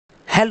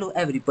Hello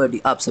everybody,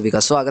 आप सभी का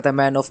स्वागत है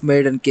मैन ऑफ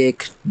मेडन के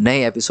एक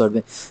नए एपिसोड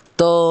में।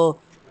 तो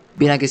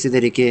बिना किसी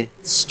देरी के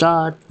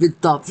स्टार्ट विद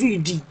द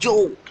वीडियो।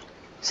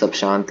 सब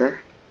शांत है,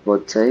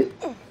 बहुत सही।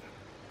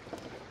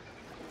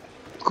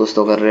 कुछ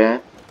तो कर रहे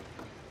हैं।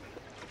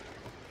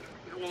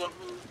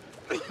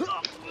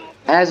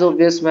 एज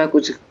ऑब्वियस मैं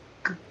कुछ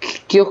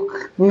क्यों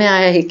मैं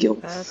आया ही क्यों?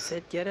 That's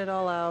it. Get it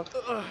all out.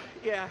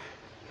 Yeah.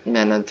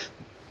 मेहनत।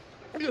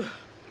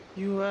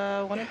 You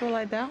want to go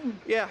lie down?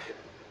 Yeah.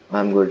 I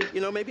am good.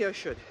 You know, maybe I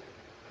should.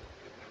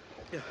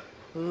 Yeah.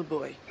 Oh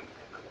boy.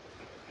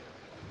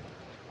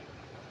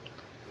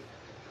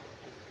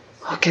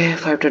 Okay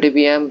 5:30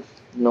 PM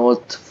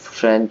north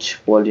French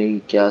poly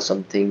क्या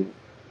something.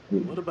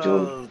 What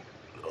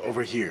about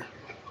over here?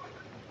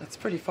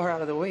 That's pretty far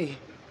out of the way.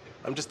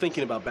 I'm just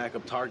thinking about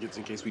backup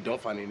targets in case we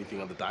don't find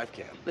anything on the dive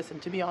cam.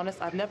 Listen, to be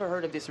honest, I've never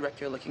heard of this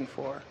wreck you're looking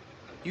for.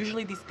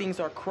 Usually these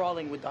things are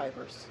crawling with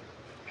divers.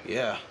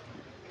 Yeah.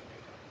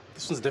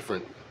 This one's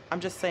different.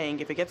 I'm just saying,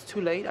 if it gets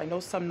too late, I know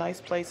some nice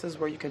places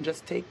where you can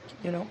just take,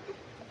 you know,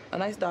 a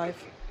nice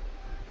dive.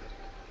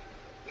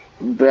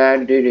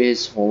 Brad did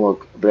his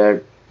homework.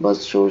 Brad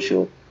was so.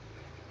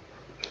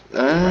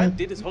 Brad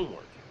did his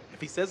homework.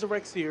 If he says the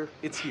wreck's here,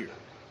 it's here.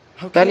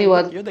 Okay, पहली look,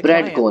 बात you're the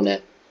bread client. कौन है?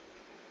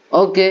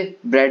 Okay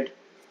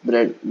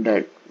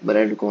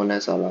bread कौन है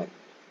साला?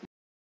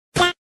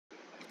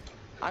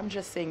 I'm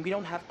just saying, we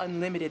don't have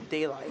unlimited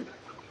daylight.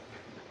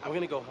 I'm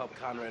gonna go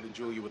help Conrad and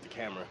Julia with the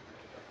camera.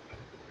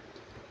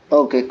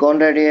 Okay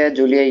Conrad ये है,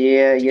 Julia ये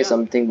है, ये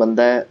समथिंग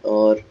बंदा है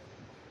और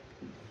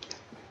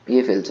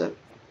ये फिल्स है।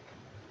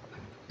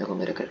 देखो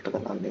मेरे कैरेक्टर का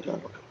नाम नहीं ला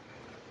लो।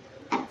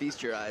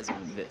 Feast your eyes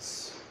on this.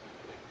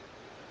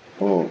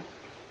 Oh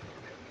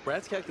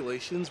Brad's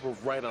calculations were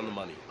right on the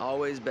money.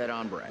 Always bet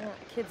on Brad.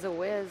 Kid's a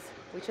whiz.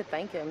 We should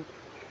thank him.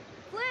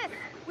 Bliss,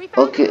 we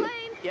found Okay. the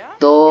plane. Yeah?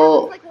 तो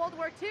It's like World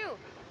War II.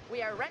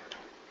 We are right.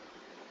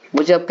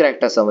 मुझे अब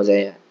character समझ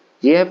आए हैं।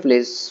 ये है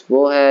place, वो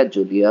है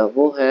जूलिया,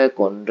 वो है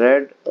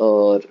कॉनरेड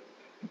और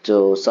जो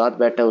साथ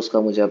बैठा है उसका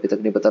मुझे अभी तक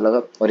नहीं पता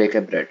लगा, और एक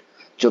है ब्रेड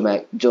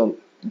जो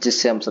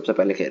जिससे हम सबसे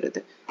पहले खेल रहे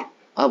थे।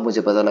 अब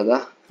मुझे पता लगा।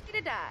 Need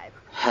a dive.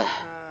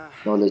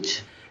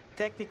 Knowledge.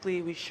 Technically,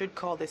 we should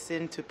call this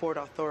in to port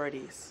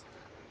authorities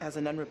as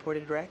an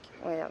unreported wreck.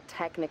 Well,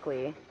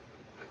 technically.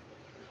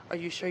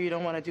 Are you sure you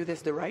don't want to do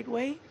this the right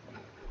way?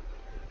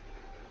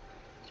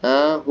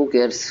 Who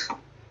cares?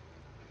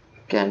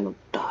 Cannot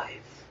dive.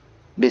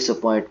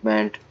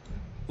 Disappointment.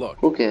 Look,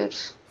 Who cares?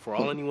 for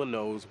all anyone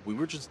knows, we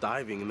were just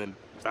diving and then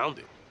found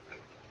it.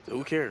 So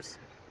who cares?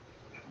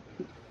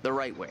 The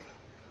right way.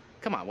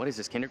 Come on, what is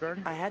this,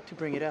 kindergarten? I had to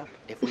bring it up.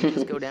 If we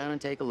just go down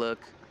and take a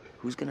look,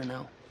 who's gonna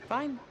know?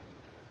 Fine.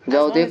 As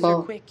जाओ long as देखो।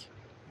 you're quick.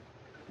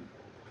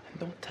 And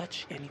don't touch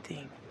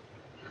anything.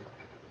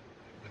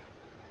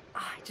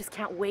 I just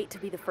can't wait to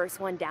be the first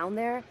one down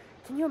there.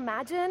 Can you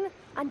imagine?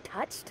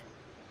 Untouched?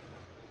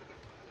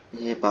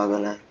 ये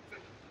पागल है।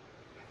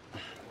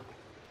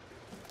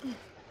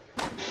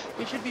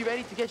 We should be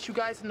ready to get you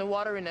guys in the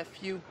water in a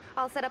few.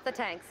 I'll set up the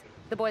tanks.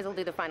 The boys will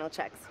do the final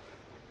checks.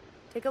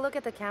 Take a look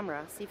at the camera.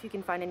 See if you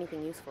can find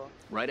anything useful.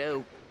 Righto.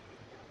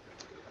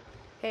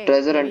 Hey,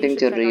 Treasure maybe hunting you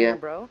should चल check रही on है।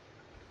 your bro.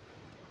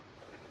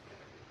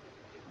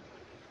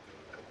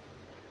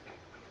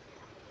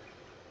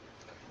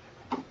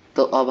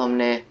 तो अब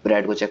हमने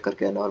bread को check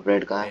करके आना, और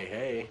ब्रेड कहाँ Hey,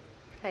 है? hey.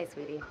 Hi,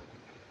 sweetie.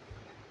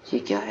 ये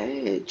क्या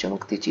है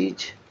चमकती चीज?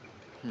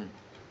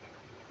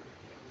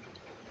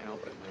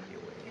 Albert might be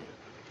away.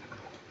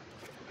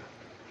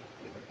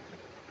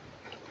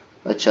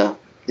 अच्छा,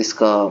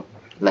 इसका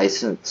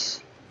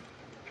लाइसेंस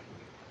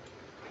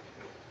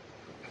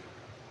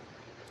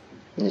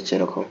नीचे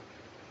रखो।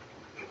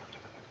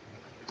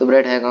 तो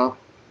ब्रेड है कहाँ?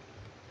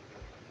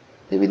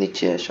 ये भी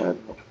नीचे है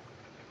शायद।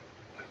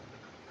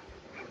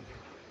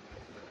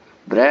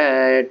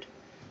 ब्रेड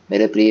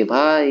मेरे प्रिय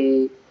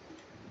भाई,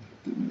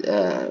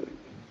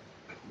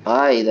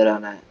 भाई इधर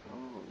आना है।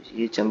 ओह,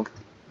 ये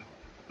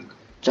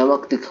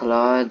चमकती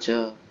खलाज,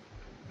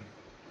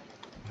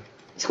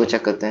 इसको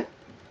चेक करते हैं।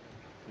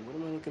 What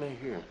am I looking at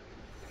here?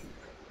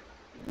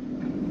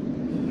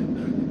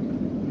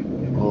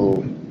 ओह,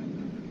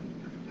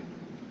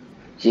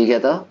 ये क्या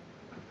था?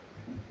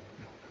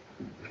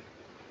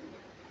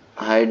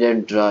 Hide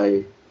and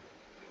dry.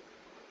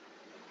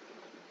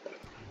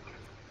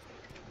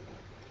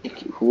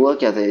 हुआ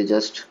क्या था ये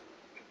जस्ट?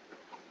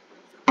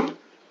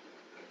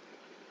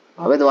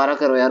 अबे दोबारा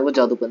करो यार, वो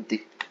जादूपंती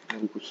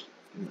कुछ।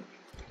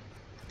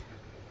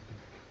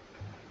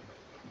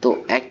 तो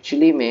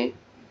एक्चुअली में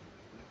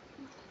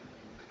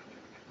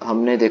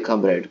हमने देखा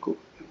ब्रेड को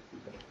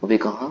अभी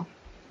कहाँ?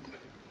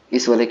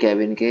 इस वाले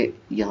कैबिन के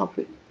यहाँ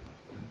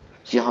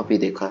पे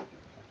देखा।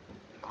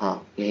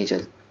 हाँ यहीं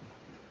चल।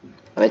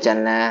 अबे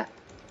चलना है।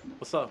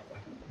 What's up?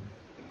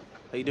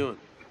 How you doing?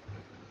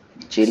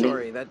 Chilli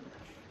Sorry, that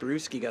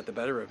brewski got the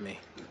better of me.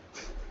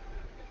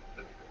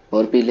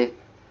 और पी ले।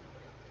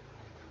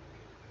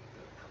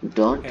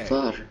 Don't Hey.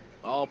 worry.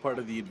 All part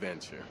of the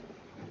adventure.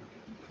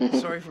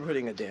 Sorry for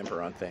putting a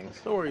damper on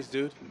things. No worries,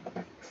 dude.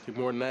 Took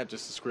more than that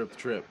just to screw up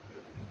the trip.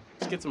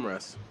 Just get some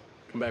rest.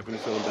 Come back when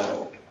you're feeling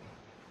better.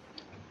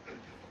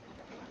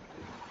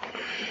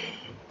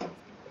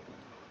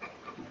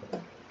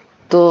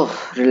 तो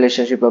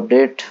relationship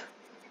update,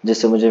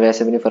 जिससे मुझे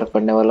वैसे भी नहीं फर्क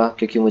पड़ने वाला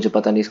क्योंकि मुझे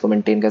पता नहीं इसको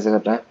मेंटेन कैसे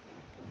करना है।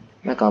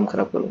 मैं काम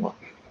खराब करूँगा,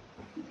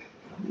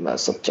 मैं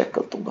सब चेक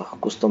कर दूंगा,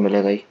 कुछ तो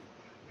मिलेगा ही।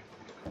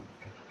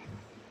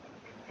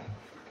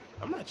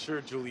 I'm not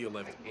sure Julia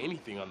left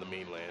anything on the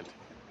mainland.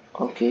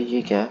 Okay,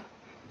 ये क्या है?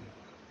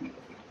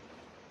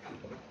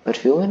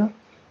 परफ्यूम है ना?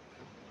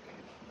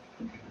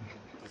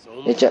 This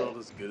almost smelled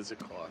as good as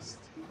it cost.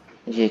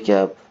 ये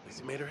क्या? At least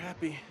it made her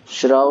happy.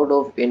 Shroud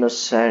of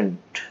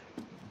innocent.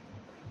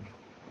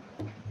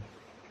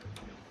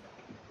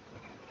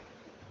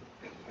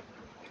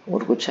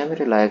 और कुछ है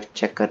मेरे लायक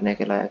चेक करने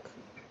के लायक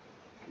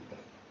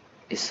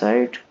इस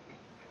साइड?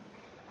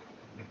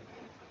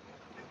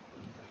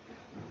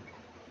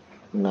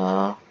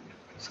 ना,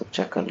 सब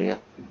चेक कर लिया।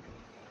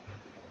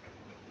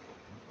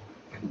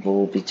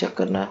 वो भी चेक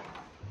करना है।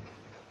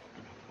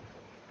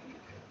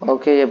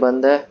 ओके, ये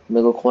बंद है,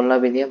 मेरे को खोलना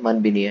भी नहीं है,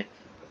 मन भी नहीं है।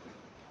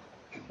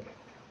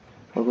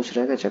 और कुछ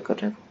रहेगा चेक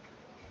करने को?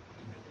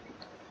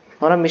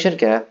 हमारा मिशन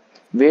क्या है?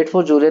 Wait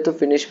for Julia to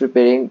finish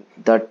preparing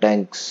the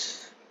tanks.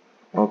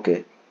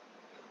 Okay,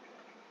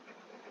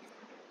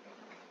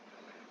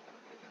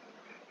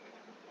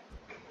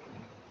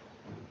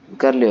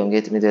 कर लिए होंगे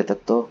इतनी देर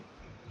तक। तो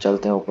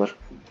चलते हैं ऊपर,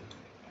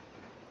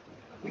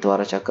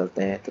 दोबारा चेक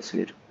करते हैं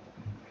तस्वीर।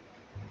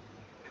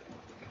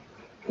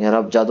 यार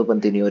अब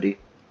जादूबंदी नहीं हो रही।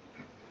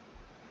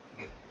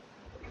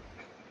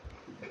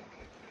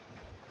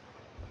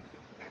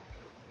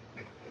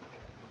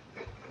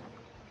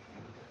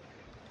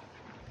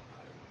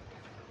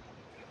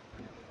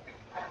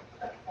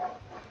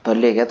 भर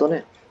लिया क्या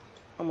तूने?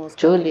 Almost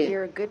Julia. done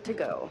here, good to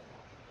go.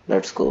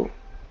 Let's go.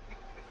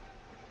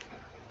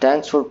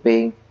 Thanks for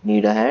paying.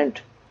 Need a hand?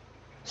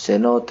 Say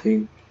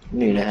nothing. Need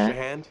Need an a extra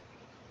hand? hand?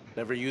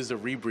 Never used a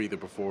rebreather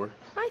before.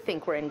 I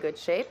think we're in good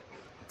shape.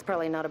 It's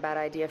probably not a bad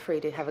idea for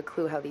you to have a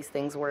clue how these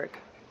things work.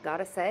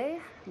 Gotta say,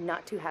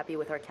 not too happy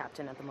with our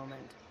captain at the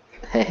moment.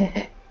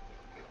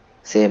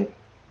 Same.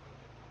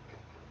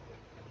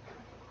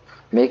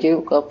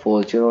 Making a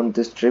fortune on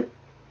this trip.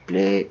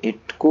 Play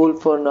it cool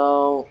for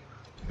now.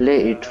 Play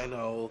Yeah, it. I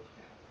know.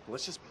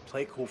 Let's just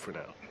play cool for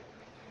now.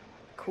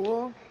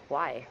 Cool?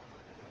 Why?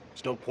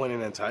 There's no point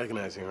in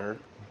antagonizing her.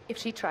 If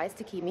she tries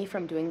to keep me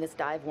from doing this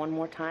dive one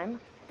more time,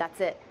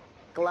 that's it.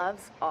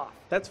 Gloves off.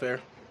 That's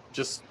fair.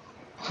 Just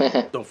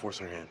don't force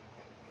her hand.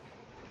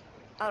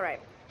 All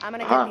right. I'm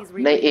gonna हाँ, get these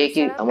नहीं, rebreathers एक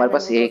ही set up हमारे and then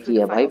pass we'll go एक through he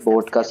the है भाई, final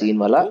boat steps का together. Scene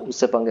वाला। Cool.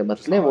 उससे पंगे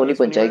मत ले, Just वो नहीं when you're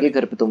पहुंचाएगी ready.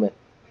 घर पे तुम्हें।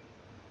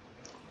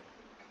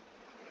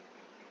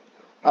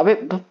 अबे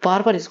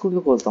बार बार इसको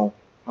क्यों खोलता हूँ?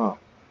 हाँ,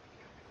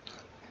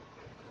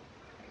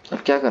 अब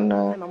क्या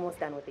करना है? I'm almost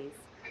done with these.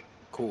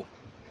 Cool.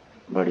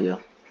 बढ़िया,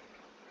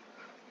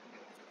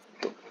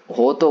 तो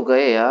हो तो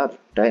गए यार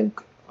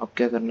टैंक। अब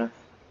क्या करना है?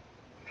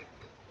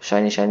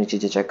 शाइनी शाइनी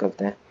चीजें चेक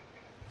करते हैं।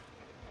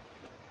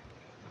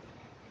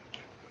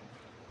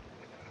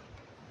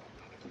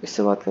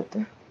 इससे बात करते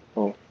हैं।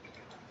 ओ,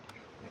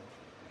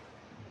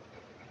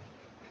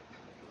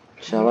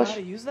 You know how शाबाश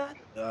to use that?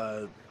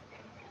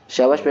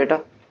 शाबाश No, बेटा।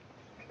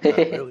 not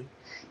really.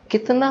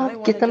 कितना Might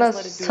wanna कितना just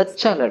let it do its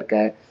सच्चा thing. लड़का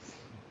है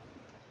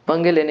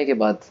पंगे लेने के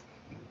बाद।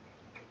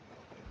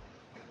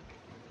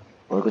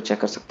 और कुछ चेक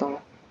कर सकता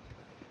हूँ?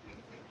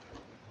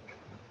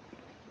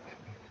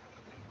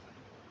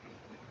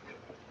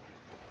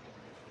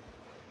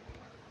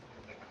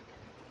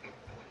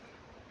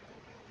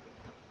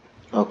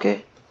 ओके,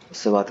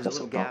 इससे बात There's कर a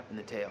little सकता हूँ। gap in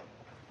the tail.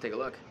 Take a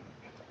look.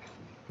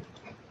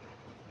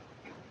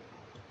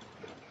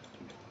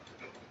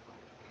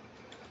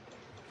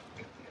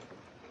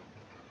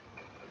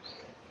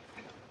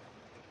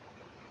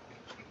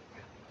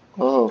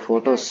 Oh,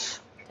 photos.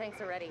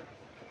 Tanks are ready.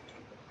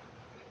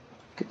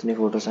 कितनी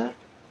फोटोस हैं?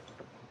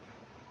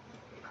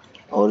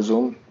 और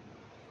जूम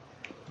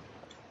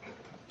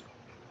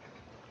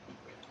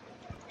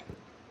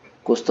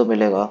कुछ तो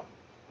मिलेगा।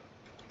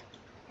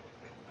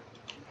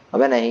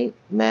 अबे नहीं,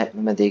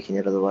 मैं देख ही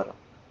नहीं रहा दोबारा।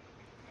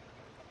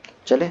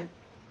 चले।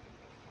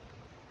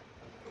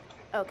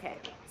 Okay,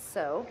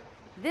 so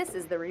this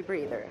is the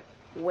rebreather.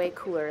 Way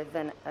cooler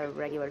than a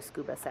regular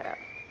scuba setup.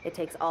 It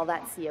takes all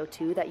that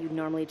CO2 that you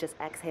normally just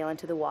exhale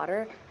into the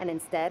water, and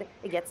instead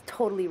it gets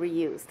totally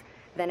reused.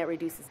 Then it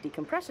reduces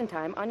decompression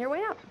time on your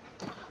way up.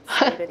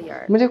 State of the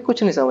art. मुझे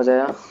कुछ नहीं समझ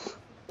आया।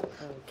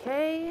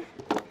 Okay,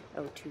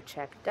 O2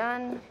 check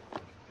done.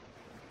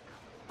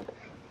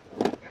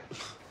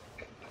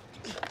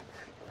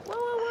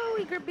 Whoa,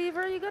 eager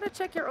beaver, you gotta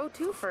check your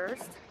O2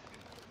 first.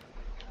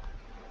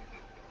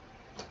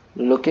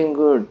 Looking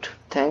good.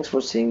 Thanks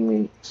for seeing me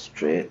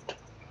straight.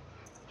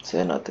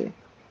 Say nothing.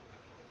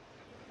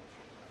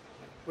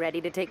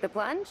 Ready to take the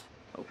plunge?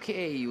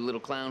 Okay, you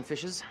little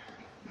clownfishes.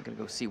 I'm gonna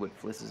go see what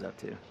Fliss is up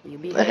to. You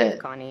behave,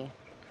 Connie.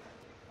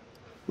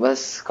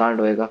 बस कांड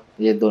होएगा,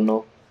 ये दोनों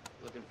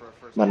Looking for a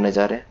first मरने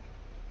जा रहे हैं।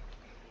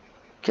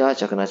 क्या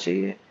चकना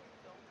चाहिए?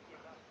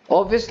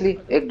 Obviously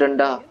एक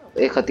डंडा,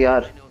 एक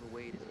हथियार। I know the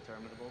weight is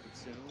determinable, but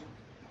soon.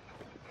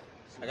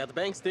 I got the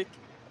bang stick.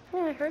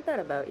 Yeah, I heard that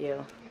about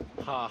you.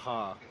 Ha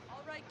ha.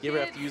 All right, You ever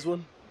have kids. to use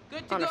one?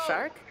 Good to On a go.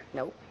 shark?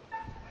 Nope.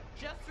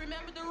 Just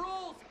remember the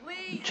rules,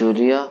 please.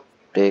 Julia,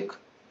 take.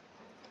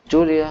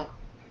 Julia,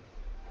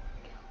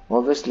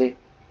 obviously.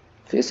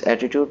 Face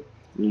attitude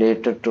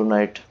later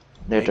tonight.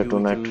 Later Maybe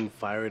we tonight. can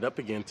fire it up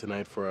again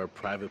tonight for our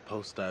private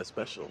post-dive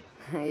special.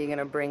 Are you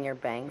gonna bring your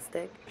bang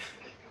stick?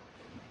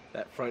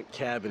 That front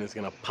cabin is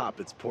gonna pop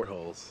its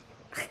portholes.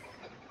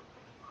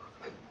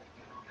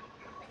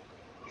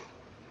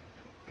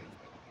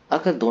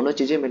 अगर दोनों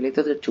चीजें मिली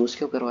थी तो choose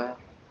क्यों करवाया?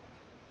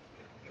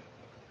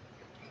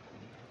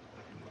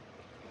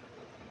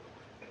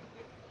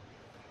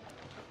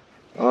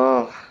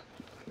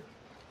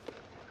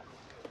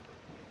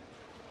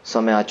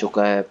 समय आ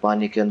चुका है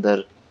पानी के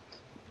अंदर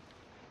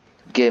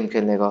गेम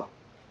खेलने का।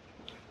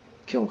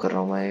 क्यों कर रहा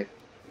हूँ मैं ये?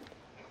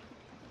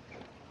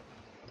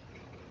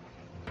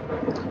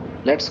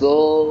 लेट्स गो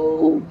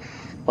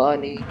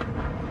पानी।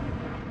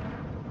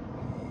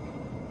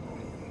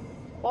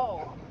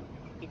 Whoa.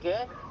 You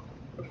good?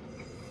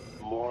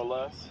 More or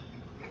less.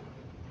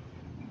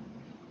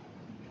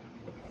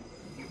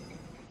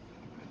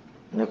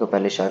 मेरे को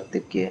पहले शार्क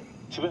दिख गई है।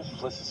 Too bad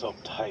Fliss is so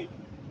tight.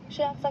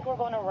 She acts like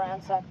we're going to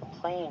ransack the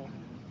plane.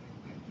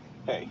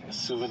 Hey, a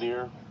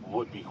souvenir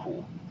would be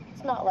cool.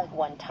 It's not like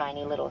one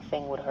tiny little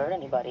thing would hurt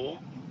anybody.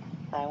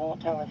 I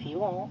won't tell if you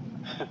won't.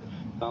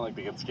 Not like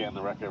they can scan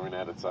the wreck every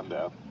night at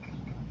sundown.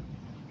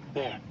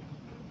 There.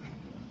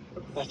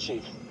 That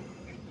shape.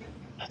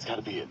 That's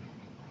gotta be it.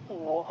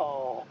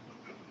 Whoa.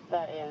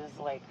 That is,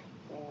 like,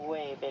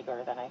 way bigger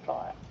than I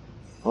thought.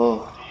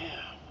 Oh,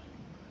 Damn.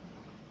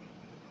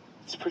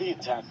 It's pretty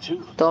intact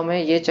too. तो हमें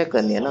ये check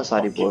करनी है ना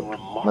सारी boat,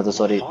 मतलब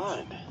sorry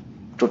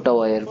टूटा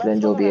हुआ एयरप्लेन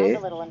Let's जो roll भी है around ये।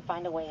 a little and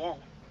find a way in.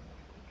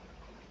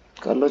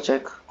 कर लो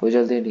चेक, कोई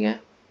जल्दी नहीं है।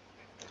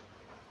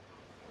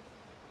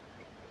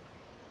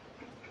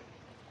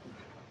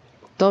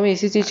 तो हम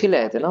इसी चीज के लिए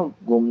आए थे ना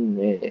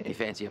घूमने। You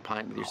fancy a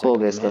pint with your हो second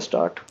गया in इसका command?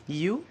 Start.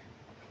 You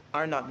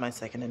are not my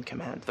second in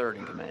command. Third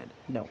in command.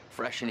 No.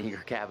 Fresh and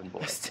eager cabin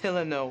boy. Still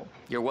a no.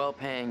 Your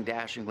well-paying,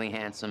 dashingly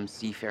handsome,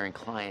 seafaring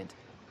client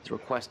is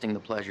requesting the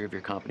pleasure of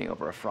your company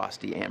over a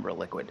frosty amber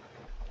liquid.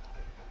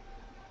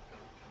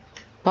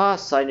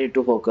 Pass, I need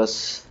to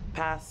focus.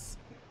 Pass.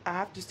 I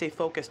have to stay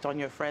focused on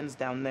your friends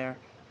down there.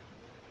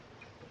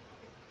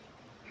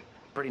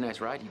 Pretty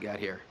nice ride you got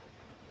here.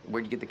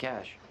 Where'd you get the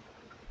cash?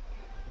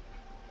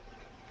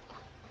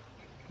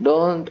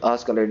 Don't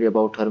ask a lady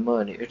about her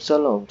money. It's a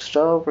long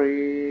story.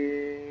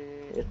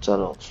 It's a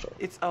long story.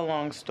 It's a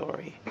long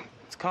story.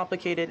 It's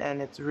complicated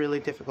and it's really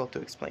difficult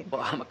to explain.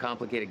 Well, I'm a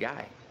complicated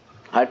guy.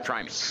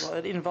 Try me. Well,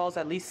 it involves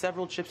at least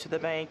several trips to the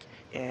bank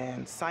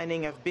and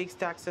signing of big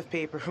stacks of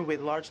paper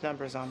with large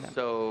numbers on them.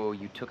 So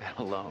you took out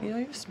a loan. You know,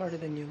 you're smarter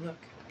than you look.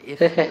 If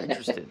you're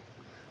interested,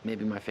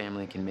 maybe my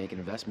family can make an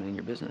investment in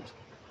your business.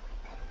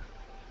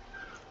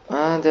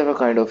 They were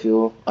kind of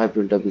you. I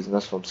built a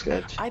business from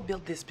scratch. I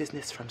built this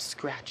business from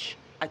scratch.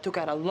 I took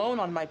out a loan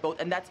on my boat,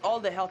 and that's all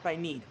the help I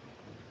need.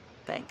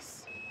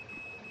 Thanks.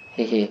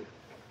 Hehe.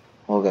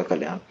 हो गया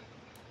कल्याण।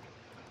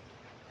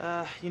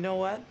 You know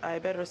what? I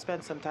better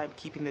spend some time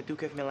keeping the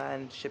Duke of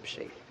Milan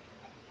shipshape.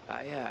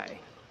 Aye, aye.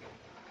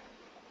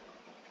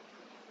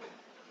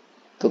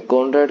 तो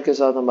Conrad के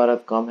साथ हमारा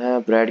कम है,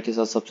 bread के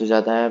साथ सबसे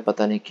ज्यादा है,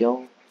 पता नहीं क्यों,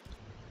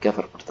 क्या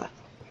फर्क पड़ता है।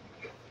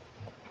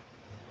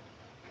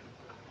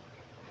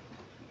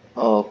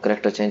 ओह,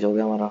 कैरेक्टर चेंज हो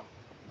गया हमारा।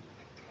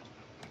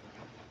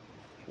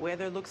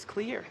 Weather looks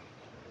clear.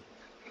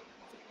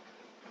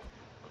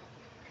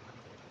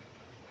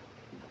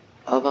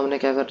 अब हमने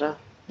क्या करना है?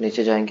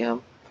 नीचे जाएंगे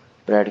हम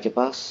ब्रैड के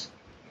पास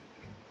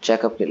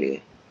चेकअप के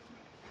लिए।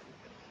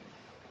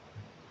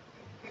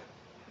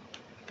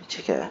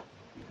 पीछे क्या है?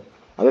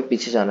 अबे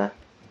पीछे जाना है।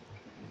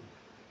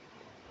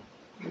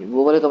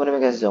 वो वाले कमरे में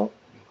कैसे जाऊं?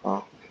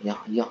 हाँ,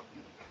 यहाँ।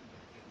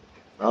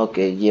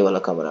 ओके, ये वाला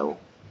कमरा है वो।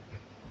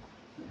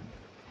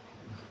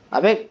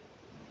 अबे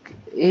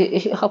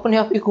अपने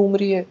आप ही घूम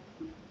रही है।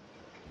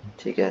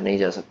 ठीक है, नहीं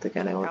जा सकते,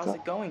 कहने का How's मतलब।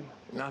 it going?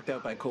 Knocked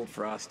out by cold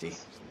frosty.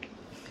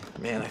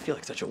 Man, I feel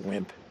like such a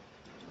wimp.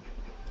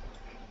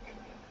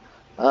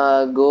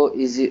 Go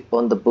easy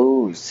on the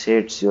booze.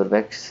 It's your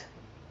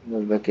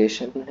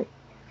vacation.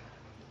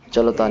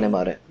 चलो ताने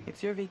मारे।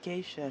 It's your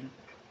vacation.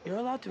 You're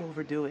allowed to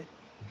overdo it.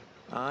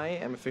 I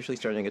am officially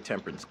starting a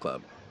temperance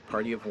club.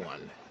 Party of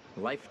one.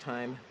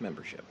 Lifetime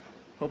membership.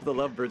 Hope the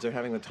lovebirds are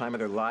having the time of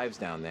their lives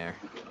down there.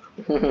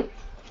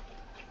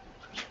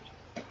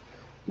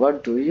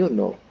 What do you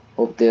know?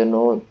 Hope they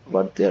know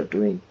what they are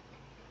doing.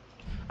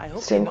 I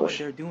hope Same they know what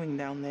question. they're doing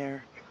down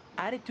there.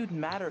 Attitude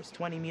matters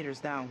 20 meters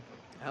down.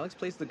 Alex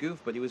plays the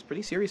goof, but he was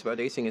pretty serious about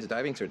acing his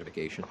diving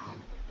certification.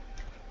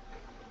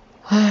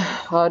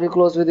 Are you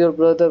close with your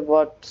brother?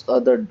 What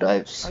other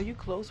dives? Are you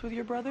close with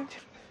your brother?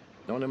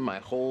 Known him my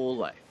whole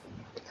life.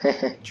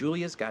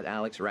 Julia's got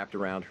Alex wrapped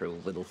around her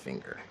little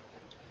finger.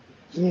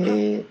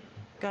 ये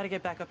Gotta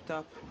get back up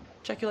top.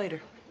 Check you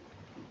later.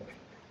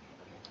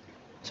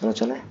 चलो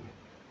चले।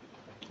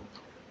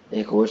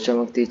 एक और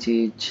चमकती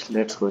चीज।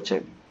 Let's go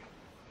check.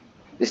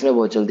 इसने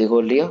बहुत जल्दी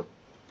खोल लिया।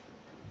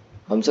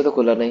 हमसे तो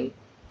खुला नहीं।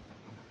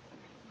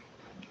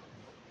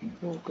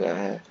 वो क्या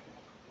है?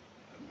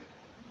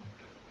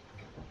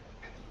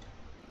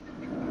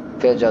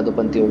 फिर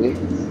जादूपंती होगी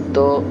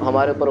तो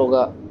हमारे ऊपर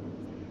होगा।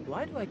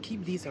 Why do I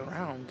keep these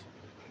around?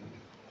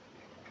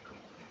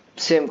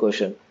 Same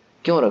question,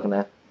 क्यों रखना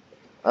है?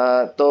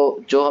 तो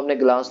जो हमने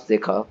ग्लास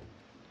देखा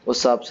उस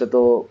हिसाब से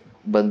तो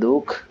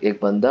बंदूक, एक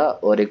बंदा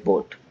और एक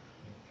बोट,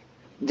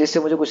 जिससे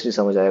मुझे कुछ नहीं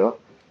समझ आएगा।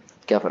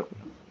 क्या फर्क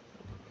पड़ा?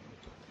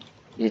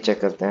 ये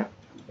चेक करते हैं।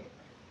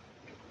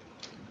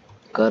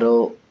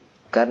 करो,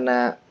 करना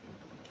है।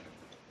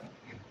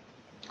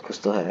 कुछ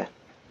तो है,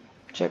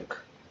 चेक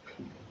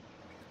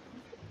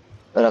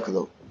रख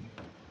दो।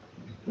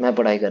 मैं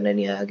पढ़ाई करने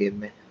नहीं आया गेम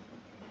में।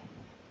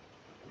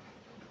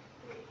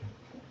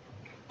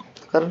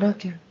 करना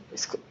क्या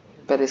इसको?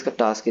 पहले इसका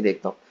टास्क ही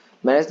देखता हूँ।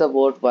 Manage the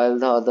boat while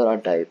the other are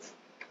dive.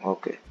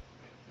 Okay,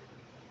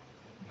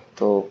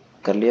 तो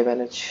कर लिया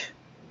मैनेज।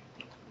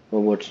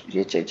 वो बोट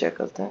ये चेक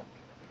करते हैं।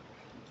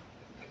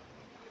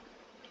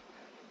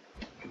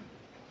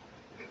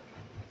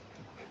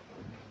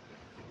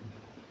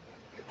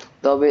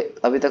 तो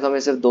अभी तक हमें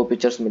सिर्फ 2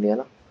 पिक्चर्स मिली है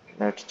ना।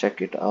 Let's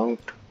check it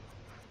out.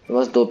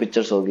 बस 2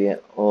 पिक्चर्स हो गई हैं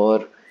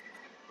और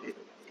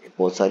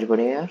बहुत सारी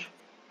पड़ी हैं यार।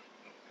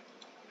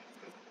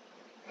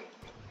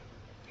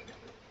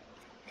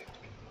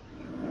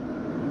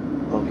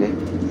 ओके,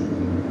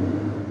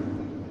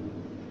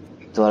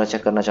 दोबारा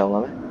चेक करना चाहूंगा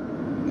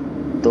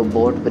मैं। तो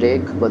बोट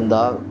ब्रेक,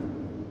 बंदा,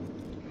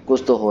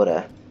 कुछ तो हो रहा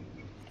है।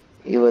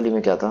 ये वाली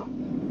में क्या था?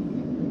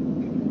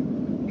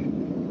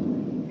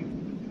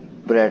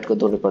 ब्रेड को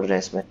दौड़े पड़ रहे हैं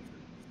इसमें।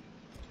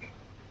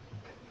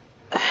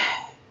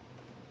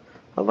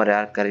 अब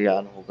यार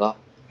कल्याण होगा।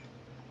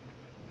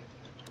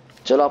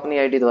 चलो अपनी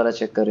आईडी दोबारा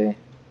चेक करें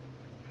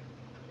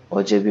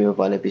और जेबी में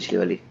पाले पिछली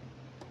वाली।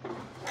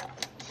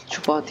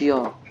 छुपा दिया।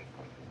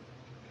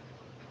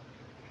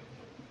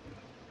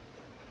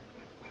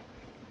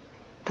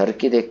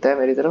 टर्की देखता है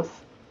मेरी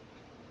तरफ।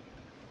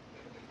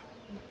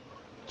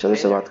 चलो Hey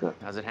इससे there. बात कर।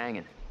 How's it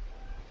hanging?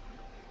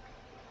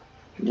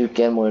 You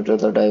can monitor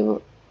the diver,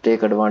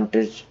 take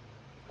advantage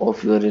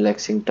of your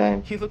relaxing time.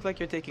 You look like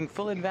you're taking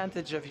full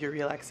advantage of your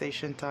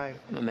relaxation time.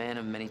 I'm a man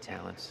of many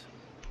talents.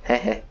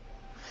 है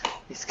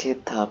इसके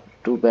था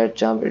to bad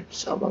charm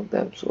it's among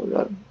them so you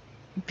are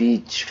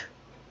बीच्ड।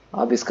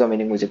 अब इसका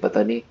meaning मुझे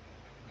पता नहीं।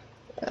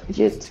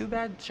 ये It's too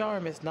bad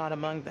charm is not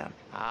among them.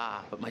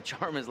 Ah, but my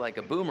charm is like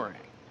a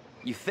boomerang.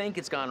 You think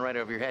it's gone right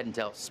over your head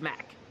until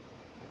smack,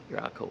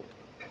 you're out cold.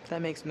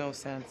 That makes no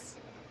sense.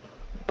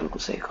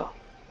 बिल्कुल सही कहा।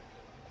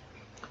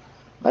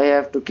 I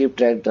have to keep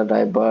track the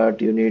dive,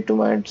 but you need to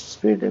mind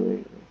speed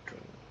limit.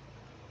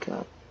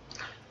 क्या?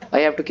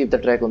 I have to keep the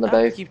track on the I have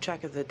to dive. keep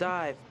track of the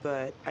dive,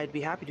 but I'd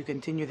be happy to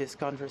continue this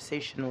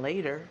conversation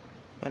later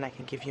when I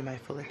can give you my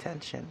full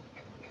attention.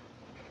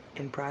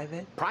 In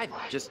private?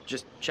 Private,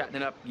 just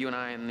chatting it up, you and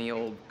I in the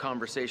old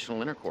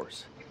conversational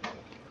intercourse.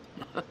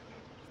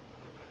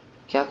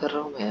 क्या कर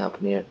रहा हूँ मैं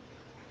अपनी?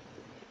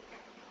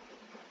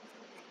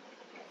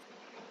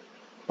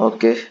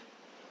 Okay,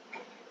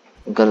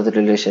 गलत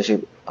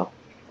relationship. अब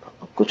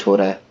कुछ हो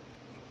रहा है।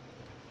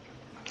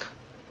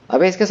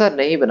 अबे इसके साथ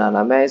नहीं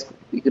बनाना, मैं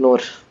इसको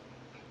इग्नोर।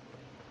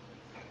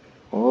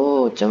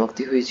 ओह,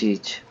 चमकती हुई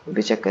चीज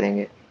भी चेक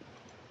करेंगे।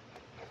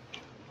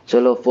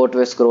 चलो फोर्ट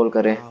पे स्क्रॉल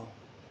करें। Wow,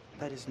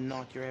 that is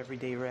not your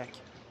everyday wreck.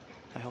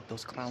 I hope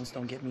those clowns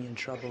don't get me in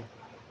trouble.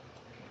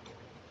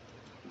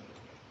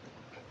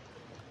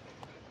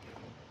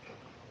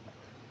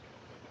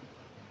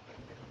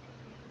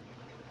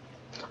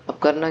 अब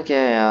करना क्या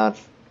है यार?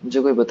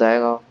 मुझे कोई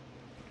बताएगा?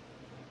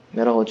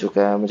 मेरा हो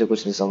चुका है, मुझे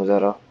कुछ नहीं समझ आ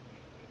रहा।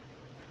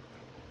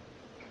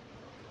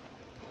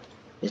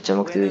 ये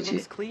चमकती हुई Weather चीज।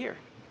 looks clear.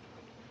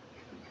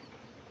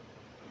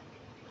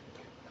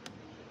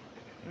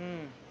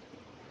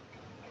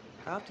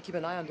 I'll have to keep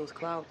an eye on those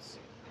clouds.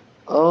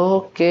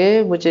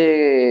 Okay, मुझे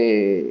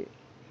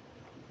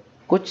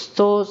कुछ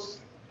तो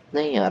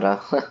नहीं आ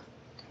रहा।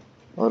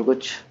 और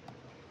कुछ।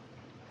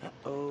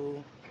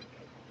 Uh-oh.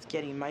 It's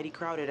getting mighty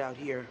crowded out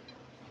here.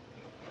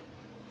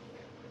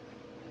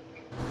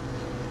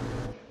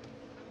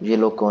 ये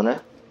लोग कौन है?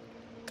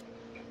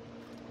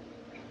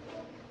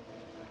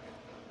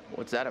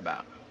 What's that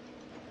about?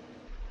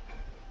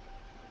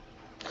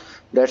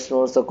 That's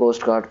not the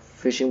Coast Guard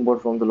fishing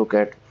boat from the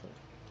lookout.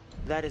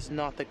 That is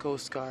not the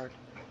Coast Guard.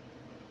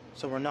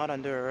 So we're not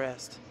under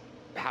arrest.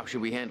 How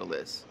should we handle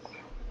this?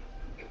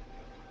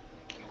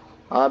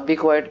 Be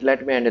quiet,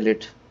 let me handle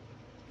it.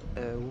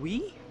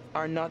 We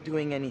are not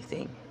doing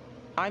anything.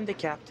 I'm the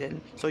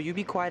captain, so you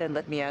be quiet and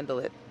let me handle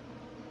it.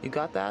 You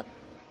got that?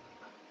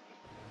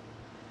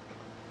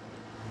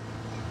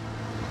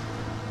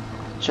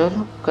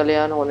 चलो,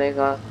 कल्याण होने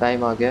का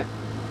time आ गया।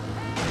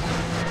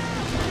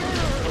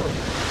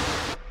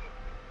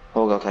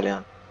 होगा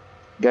कल्याण।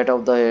 Get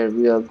off the air,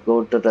 we have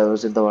got the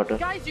divers in the water.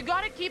 Guys, you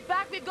gotta keep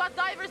back. We've got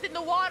divers in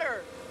the water.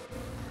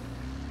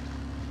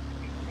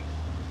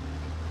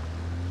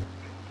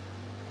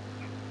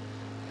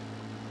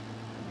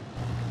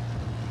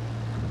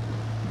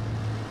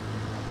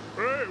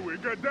 Hey, we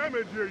got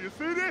damage here. You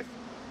see this?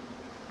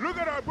 Look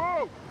at our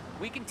boat!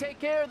 We can take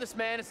care of this,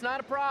 man. It's not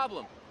a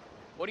problem.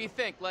 What do you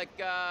think? Like,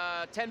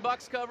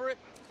 $10 cover it?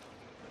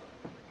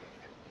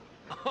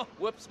 Oh,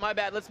 whoops, my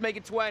bad. Let's make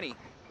it 20.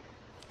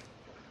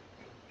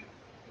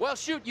 Well,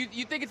 shoot,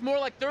 you think it's more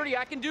like 30?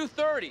 I can do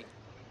 30.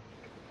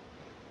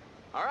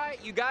 All right,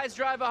 you guys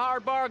drive a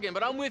hard bargain,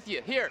 but I'm with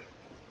you. Here,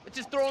 let's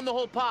just throw in the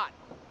whole pot.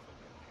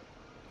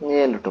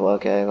 ये लुटवा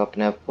के आएगा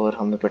अपने आप को और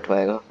हमें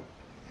पिटवाएगा।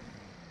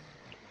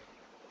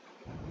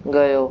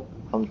 गए हो,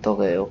 हम तो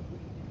गए हो।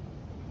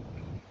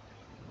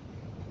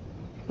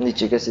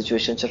 नीचे क्या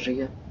सिचुएशन चल रही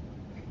है?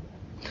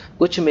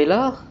 कुछ मिला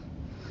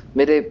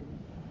मेरे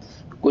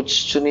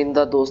कुछ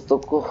चुनिंदा दोस्तों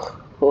को?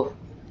 हो,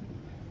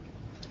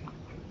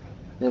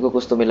 मेरे को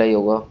कुछ तो मिला ही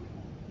होगा।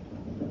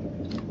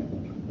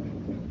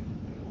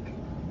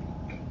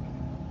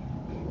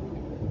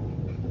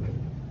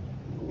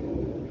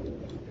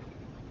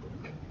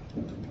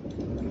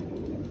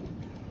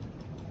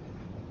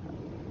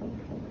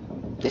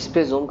 इस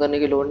पे जूम करने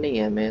की लोड़ नहीं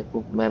है,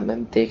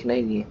 मैं देखना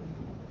ही नहीं है।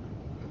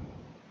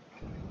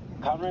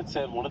 Conrad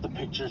said one of the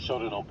pictures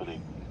showed an opening.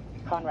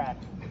 Conrad,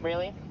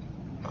 really?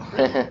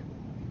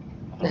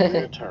 On the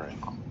rear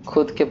turret.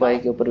 खुद के भाई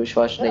के ऊपर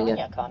विश्वास नहीं है।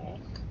 Yeah, Connie.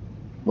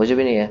 मुझे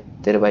भी नहीं है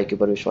तेरे भाई के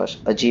ऊपर विश्वास।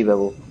 अजीब है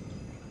वो।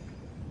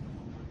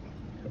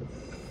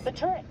 The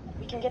turret.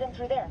 We can get in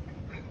through there.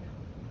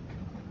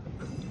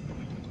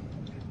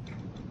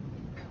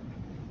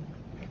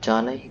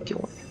 जाना ही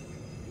क्यों?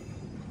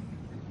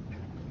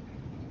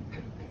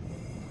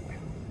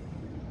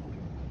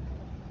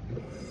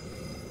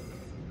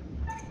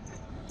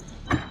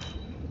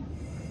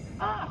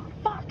 Ah,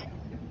 fuck.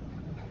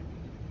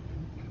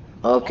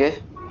 Okay,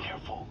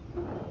 Careful.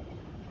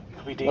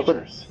 Could be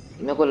dangerous.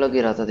 मेरे को लग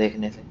ही रहा था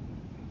देखने से।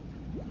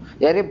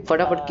 यार ये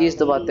फटाफट कीज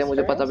दबाते हैं,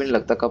 मुझे पता भी नहीं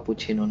लगता कब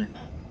पूछी इन्होंने।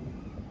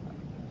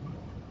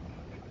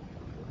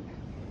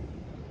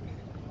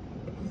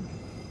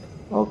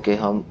 ओके,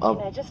 हम अब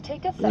Can I just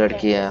take a second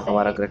लड़की है, to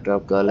हमारा say, करेक्टर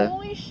अब गर्ल है।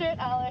 Holy shit,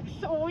 Alex,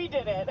 we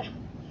did it.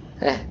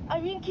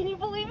 I mean, can you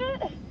believe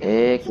it?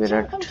 एक It's a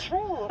dream come minute,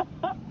 true.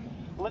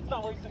 Let's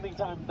not waste any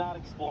time not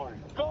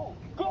exploring. Go,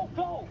 go,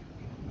 go.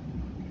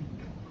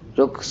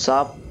 रुक।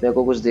 सांप मेरे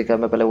को कुछ दिखा,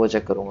 मैं पहले वो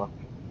चेक करूंगा।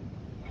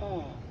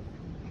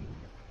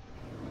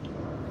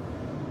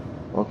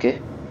 ओके,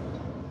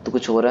 तो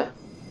कुछ हो रहा है,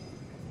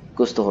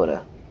 कुछ तो हो रहा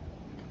है।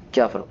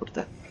 क्या फर्क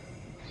पड़ता है?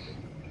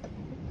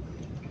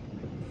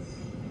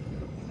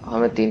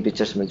 हमें 3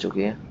 पिक्चर्स मिल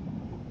चुकी हैं।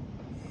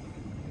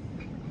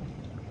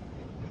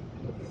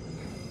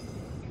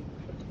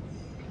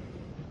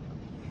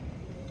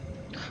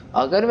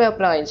 अगर मैं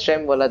अपना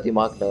आइंस्टाइन वाला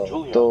दिमाग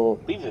लगाऊं तो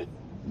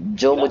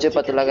जो मुझे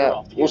पता लगा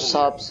उस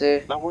हिसाब से,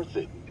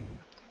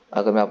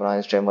 अगर मैं अपना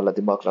आइंस्टाइन वाला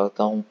दिमाग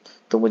लगाता हूं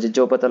तो मुझे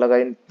जो पता लगा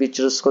इन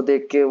पिक्चर्स को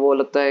देख के वो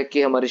लगता है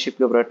कि हमारी शिप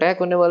के ऊपर अटैक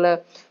होने वाला है।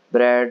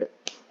 ब्रैड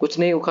कुछ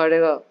नहीं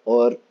उखाड़ेगा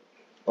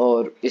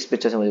और इस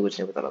पिक्चर से मुझे कुछ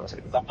नहीं पता लगा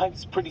सकता। That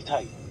pipe's pretty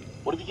tight.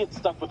 What if you get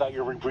stuck without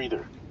your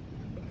rebreather?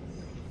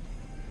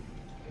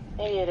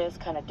 Maybe it is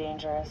kind of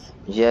dangerous.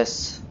 Yes,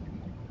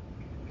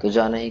 तो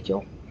जाना ही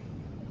क्यों?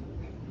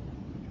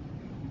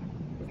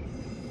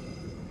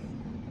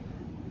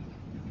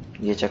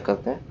 ये चेक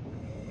करते हैं।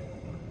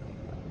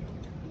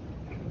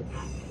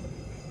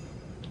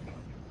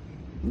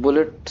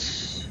 Bullet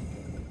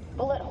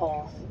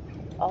holes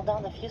all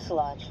down the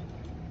fuselage.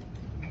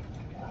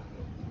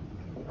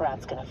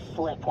 Brad's gonna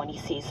flip when he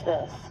sees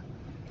this.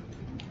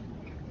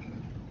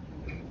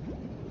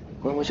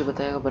 कोई मुझे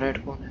बताएगा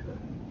bread कौन है?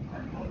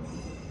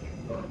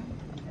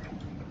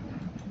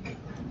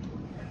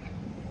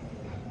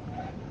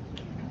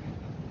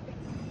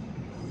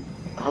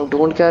 हम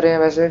ढूंढ क्या रहे हैं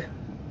वैसे?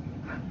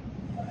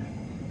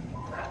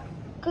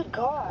 Good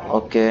God.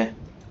 ओके,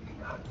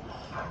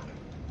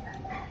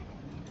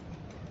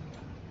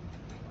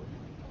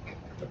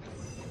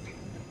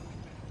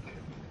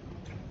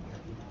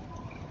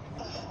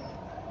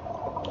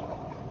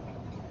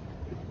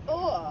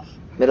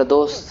 मेरा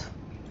दोस्त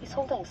He's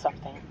holding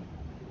something.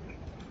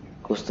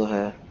 कुछ तो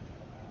है।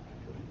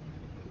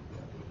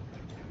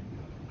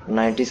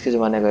 90s के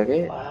जमाने का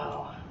क्या? Wow.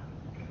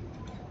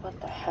 What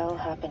the hell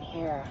happened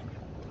here?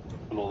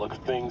 From the look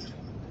of things,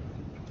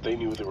 they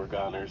knew they were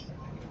goners.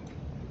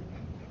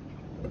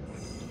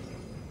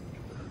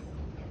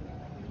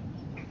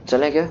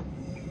 चले क्या?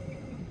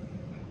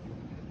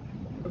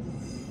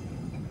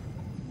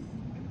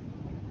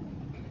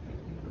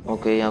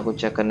 ओके, यहाँ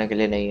कुछ चेक करने के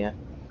लिए नहीं है।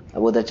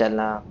 अब उधर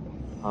चलना।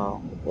 हाँ,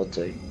 बहुत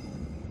सही,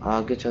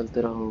 आगे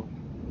चलते रहो।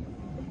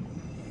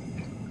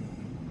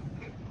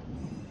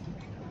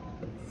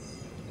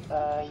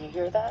 You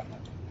hear that?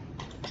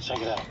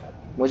 Check it out.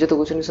 मुझे तो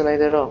कुछ नहीं सुनाई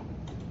दे रहा।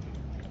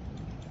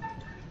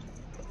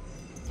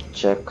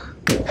 चेक।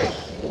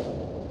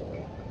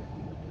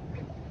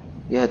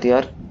 ये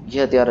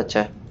हथियार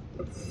अच्छा है,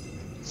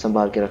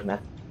 संभाल के रखना है।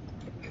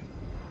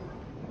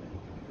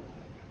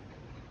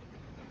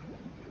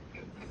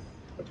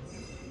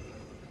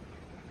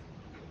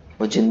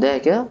 वो जिंदा है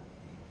क्या?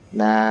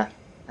 ना,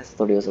 ऐसा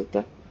थोड़ी हो सकता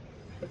है।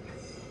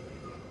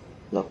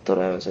 लग तो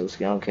रहा है वैसे,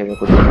 उसकी आंखें में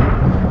कुछ।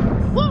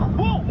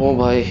 ओ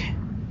भाई,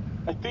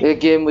 I think ये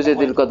गेम मुझे I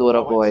दिल went- का दौरा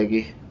I went-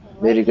 पवाएगी,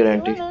 मेरी Like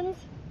guarantee. lemons.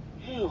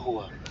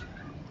 Ew.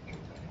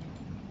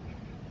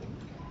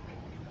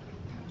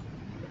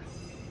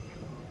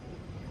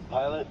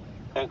 Pilot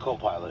and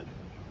co-pilot.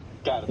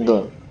 Gotta be.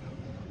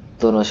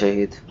 दोनों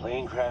शहीद।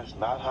 Plane crash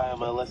not high on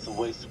my list of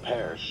ways to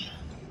perish.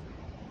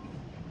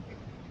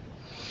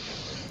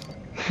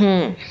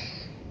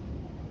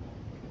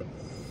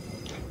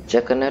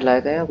 Check करने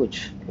लायक है या कुछ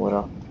हो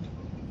रहा?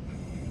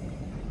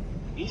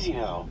 Easy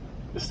now.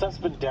 This stuff's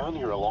been down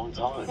here a long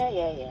time.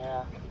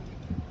 Yeah.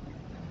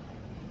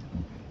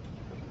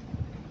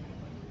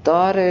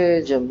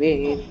 तारे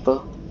जमीन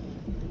पर।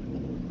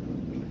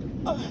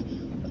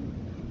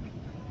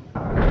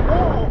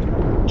 Oh,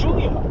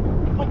 Julia!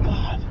 Oh my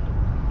God!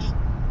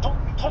 Just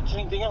don't touch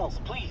anything else,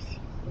 please.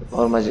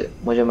 और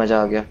मुझे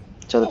मजा आ गया।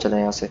 चलो चले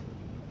यहाँ से।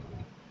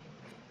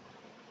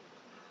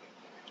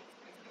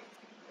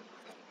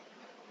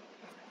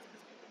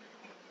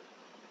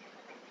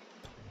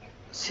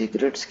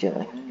 सीक्रेट्स क्या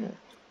है?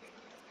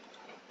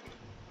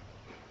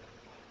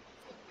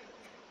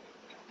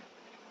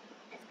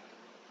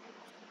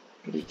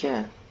 ये क्या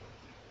है?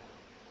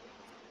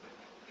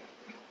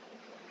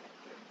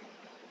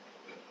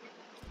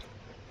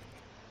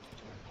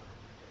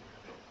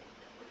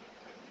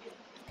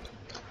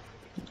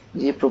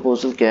 ये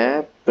प्रपोजल क्या है?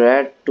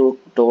 Bread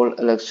told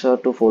Alexa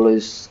to follow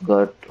his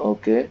gut.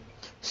 Okay.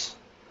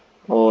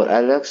 और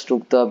Alex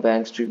took the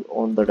bank street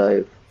on the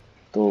dive.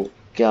 तो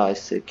क्या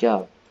इससे क्या?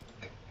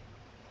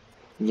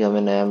 ये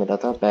हमें नया मिला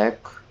था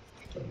बैक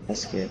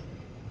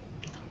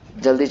एस्केप।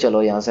 जल्दी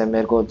चलो यहाँ से,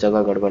 मेरे को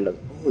जगह गड़बड़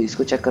लग।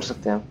 इसको चेक कर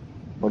सकते हैं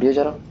हम। उठियो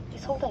जरा।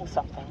 He's holding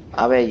something.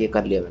 अबे ये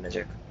कर लिया मैंने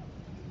चेक।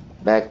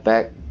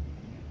 बैक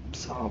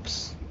सांप्स।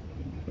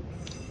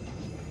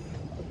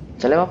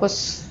 चले वापस।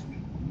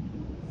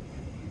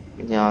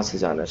 यहाँ से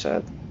जाना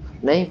शायद।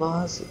 नहीं,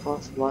 वहां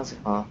से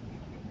हाँ।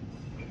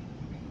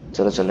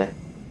 चलो चले।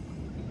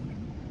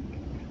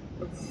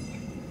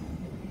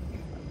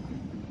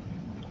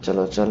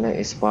 चलो चले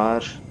इस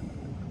बार।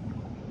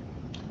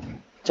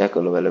 चेक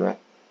कर लो पहले मैं।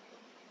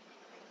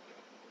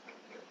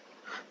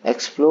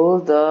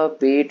 Explore the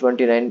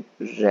P-29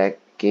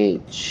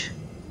 wreckage.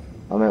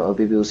 हमें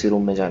अभी भी उसी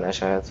रूम में जाना है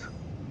शायद।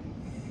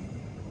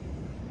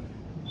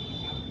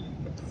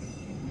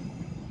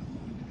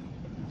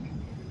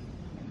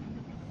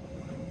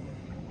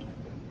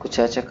 कुछ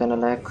है चेक करने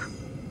लायक?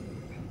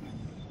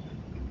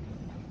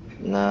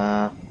 ना।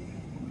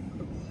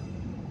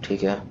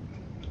 ठीक है,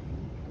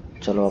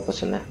 चलो वापस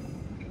चलना है।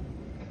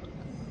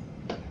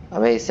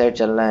 अबे इस साइड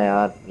चलना है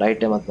यार,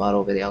 राइट मत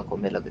मारो, मेरी आंखों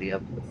में लग रही है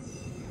अब।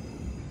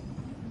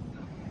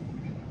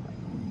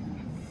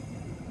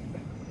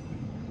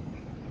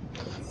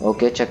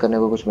 ओके, चेक करने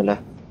को कुछ मिला।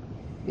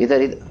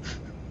 इधर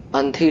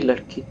अंधी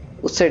लड़की,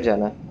 उस साइड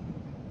जाना है।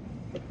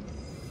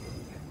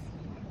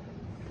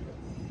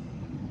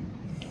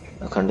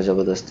 अखंड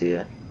जबरदस्ती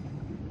है।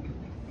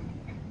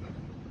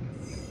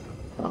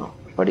 हाँ,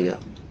 बढ़िया।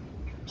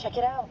 Check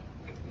it out.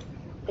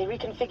 They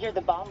reconfigured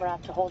the bomb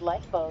rack to hold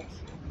lifeboats.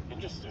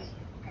 Interesting.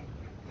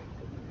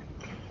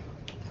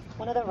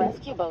 One of the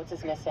rescue boats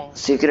is missing.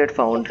 Secret Think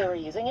found. they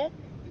were using it?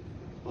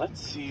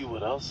 Let's see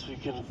what else we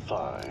can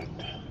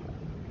find.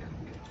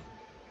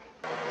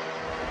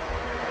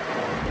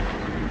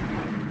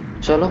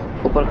 चलो,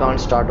 ऊपर count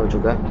start हो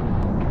चुका है।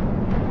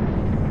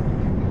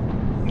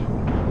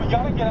 We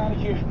gotta get out of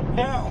here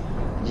now.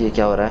 ये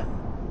क्या हो रहा है?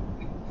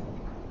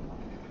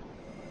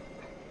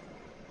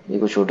 ये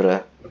कुछ उड़ रहा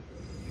है।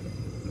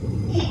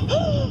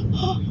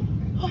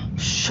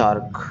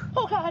 शार्क।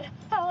 Oh God,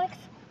 Alex!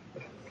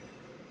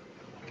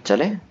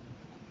 चले?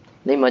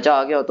 नहीं, मजा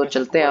आ गया हो तो It's a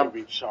चलते हैं gray आप।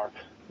 reef shark.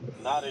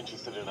 Not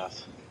interested in us.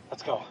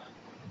 Let's go.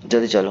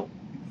 जल्दी चलो।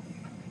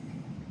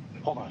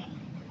 Hold on.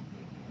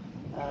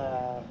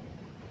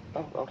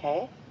 Oh,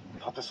 okay.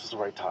 Thought this was the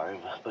right time,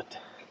 but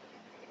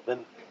then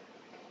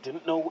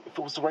didn't know if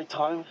it was the right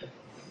time.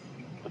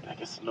 But I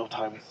guess no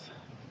time's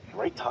the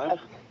right time.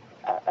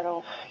 I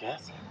don't.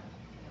 Yes.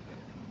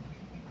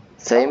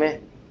 सही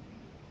में?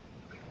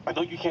 I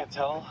know you can't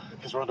tell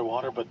because we're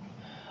underwater, but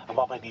I'm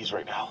on my knees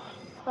right now.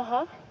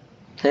 Uh-huh.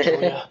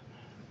 Julia,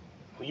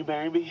 will you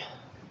marry me?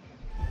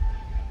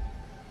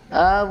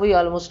 We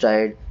almost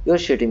died.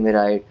 You're shitting me,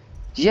 right?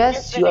 You're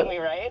Yes, you shitting are. me,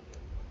 right?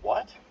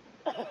 What?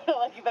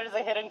 Like there's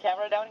a hidden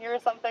camera down here or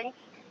something?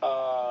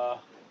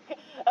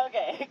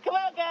 Okay, come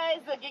on,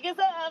 guys. The gig is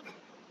up.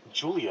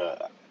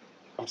 Julia,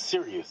 I'm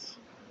serious.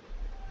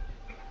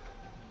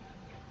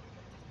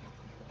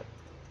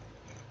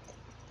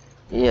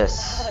 Yes.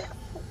 Alex,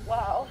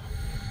 wow.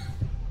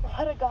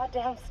 What a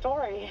goddamn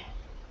story.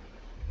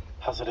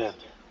 How's it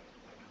end?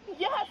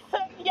 Yes,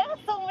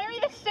 I'll marry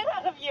the shit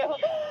out of you.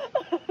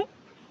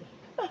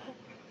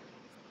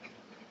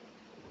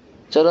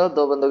 चलो,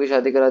 दो बंदों की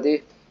शादी करा दी।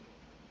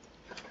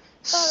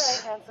 All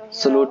right, handsome hero.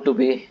 Salute to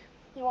be.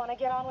 You want to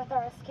get on with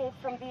our escape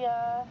from the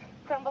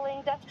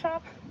crumbling death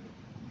trap?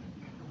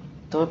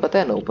 तुम्हें पता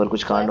है ना ऊपर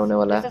कुछ कांड होने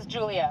वाला This है? is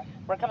Julia.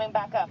 We're coming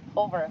back up.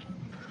 Over.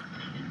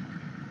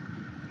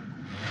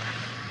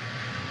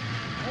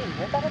 Hey,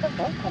 where that other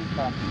boat come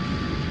from?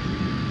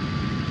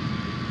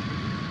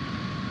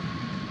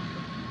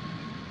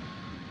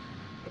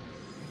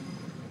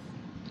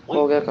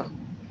 हो गया का?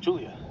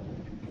 Julia,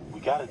 we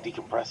gotta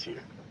decompress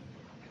here.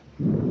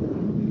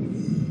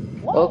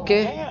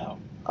 Okay, Damn!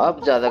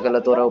 अब ज्यादा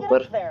गलत हो रहा है ऊपर।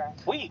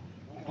 Wait,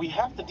 we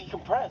have to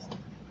decompress.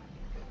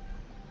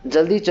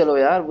 जल्दी चलो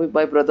यार,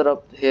 my brother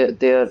up here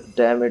there,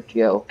 damn it.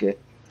 या ओके,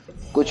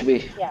 कुछ भी,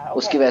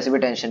 उसकी वैसे भी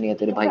टेंशन नहीं है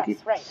तेरे भाई की।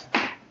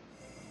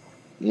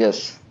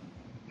 यस,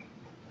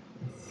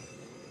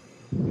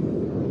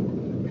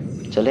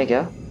 चले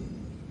क्या?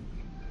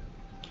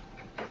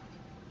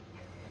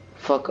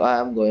 Fuck, I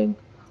am going,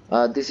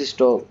 this is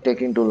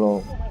taking to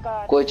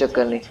long. कोई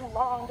चक्कर नहीं,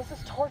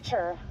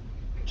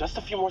 Just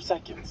a few more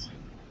seconds.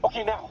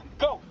 Okay, now,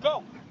 go, go!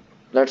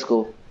 Let's go.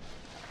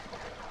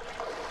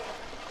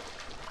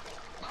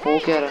 हो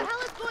क्या What the रहा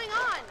hell is going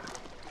on?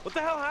 What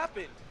the hell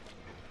happened?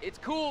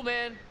 It's cool,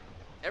 man.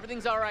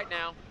 Everything's all right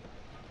now.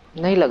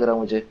 है? नहीं लग रहा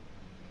मुझे।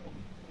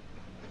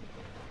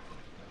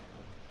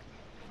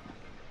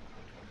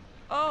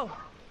 Oh,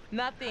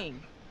 nothing.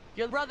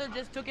 Your brother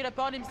just took it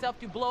upon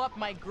himself to blow up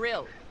my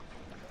grill.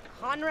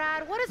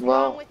 Conrad, what is Wow.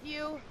 wrong with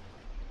you?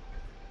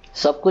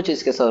 सब कुछ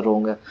इसके साथ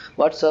रोंग है।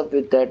 What's up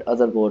with that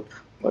other boat?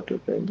 What you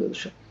playing the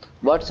ocean?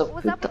 What's up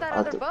What's with up with the that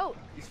other other? boat?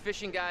 These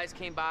fishing guys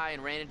came by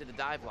and ran into the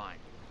dive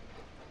line.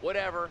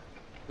 Whatever.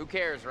 Who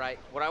cares,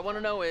 right? What I want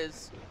to know is,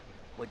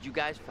 what'd you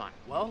guys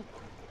find? Well,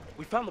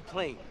 we found the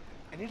plane,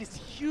 and it is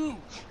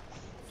huge,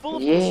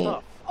 full of Yeah. cool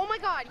stuff. Oh my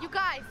god, you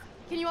guys,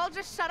 can you all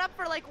just shut up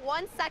for like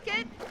 1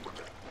 second?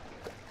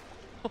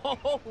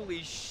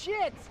 Holy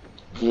shit!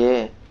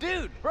 Yeah,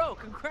 Dude, bro,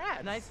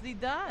 congrats! Nicely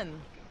done.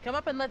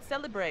 Come up and let's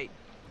celebrate.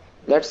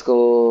 let's go.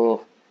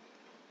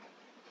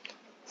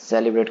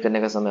 Celebrate करने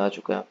का समय आ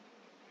चुका है।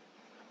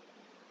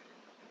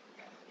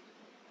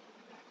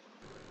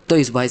 तो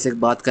इस भाई से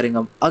बात करेंगे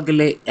हम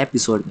अगले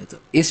एपिसोड में। तो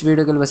इस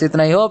वीडियो के लिए बस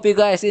इतना ही। Hope you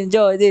guys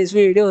enjoy this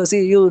video, C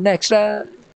you next time.